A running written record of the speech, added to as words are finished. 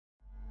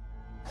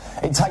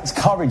It takes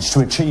courage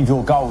to achieve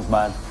your goals,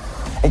 man.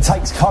 It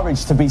takes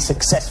courage to be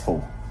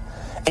successful.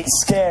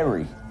 It's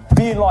scary.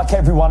 Being like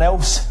everyone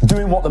else,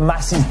 doing what the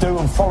masses do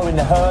and following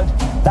the herd,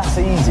 that's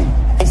easy.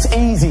 It's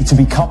easy to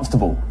be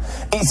comfortable.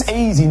 It's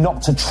easy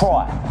not to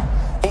try.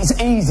 It's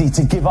easy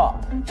to give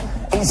up.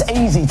 It's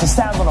easy to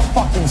stand on a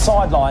fucking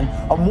sideline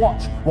and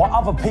watch while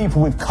other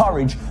people with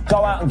courage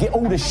go out and get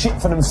all the shit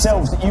for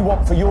themselves that you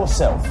want for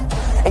yourself.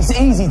 It's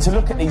easy to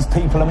look at these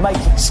people and make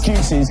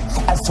excuses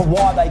as to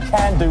why they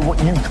can do what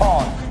you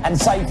can't and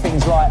say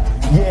things like,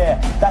 yeah,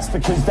 that's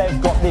because they've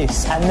got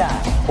this and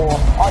that, or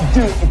I'd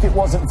do it if it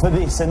wasn't for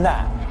this and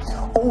that.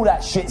 All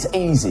that shit's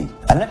easy.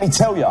 And let me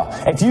tell you,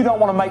 if you don't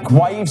want to make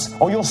waves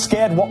or you're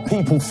scared what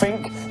people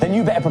think, then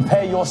you better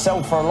prepare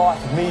yourself for a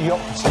life of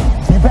mediocrity.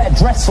 You better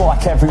dress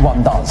like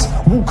everyone does,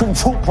 walk and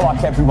talk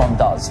like everyone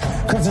does,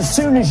 because as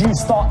soon as you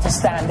start to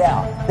stand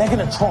out, they're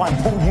going to try and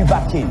pull you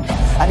back in.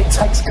 And it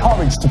takes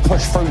courage to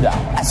push through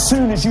that. As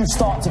soon as you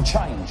start to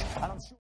change,